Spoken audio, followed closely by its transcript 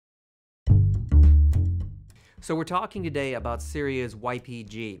So we're talking today about Syria's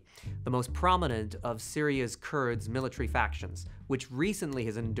YPG, the most prominent of Syria's Kurds military factions, which recently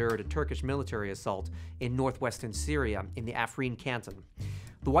has endured a Turkish military assault in northwestern Syria in the Afrin canton.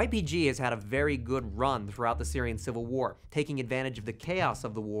 The YPG has had a very good run throughout the Syrian civil war, taking advantage of the chaos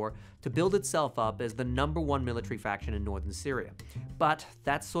of the war to build itself up as the #1 military faction in northern Syria. But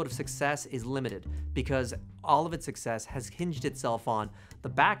that sort of success is limited because all of its success has hinged itself on the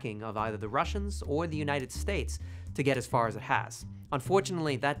backing of either the Russians or the United States to get as far as it has.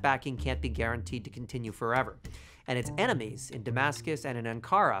 Unfortunately, that backing can't be guaranteed to continue forever. And its enemies in Damascus and in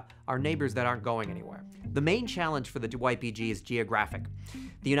Ankara are neighbors that aren't going anywhere. The main challenge for the YPG is geographic.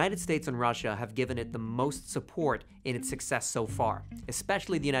 The United States and Russia have given it the most support in its success so far,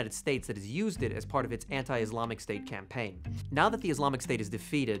 especially the United States that has used it as part of its anti-Islamic State campaign. Now that the Islamic State is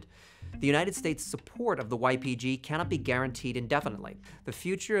defeated, the United States' support of the YPG cannot be guaranteed indefinitely. The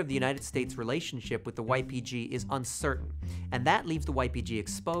future of the United States' relationship with the YPG is uncertain, and that leaves the YPG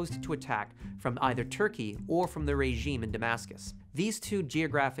exposed to attack from either Turkey or from the regime in Damascus. These two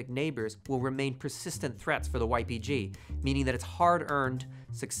geographic neighbors will remain persistent threats for the YPG, meaning that its hard-earned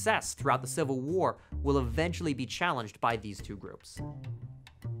success throughout the civil war will eventually be challenged by these two groups.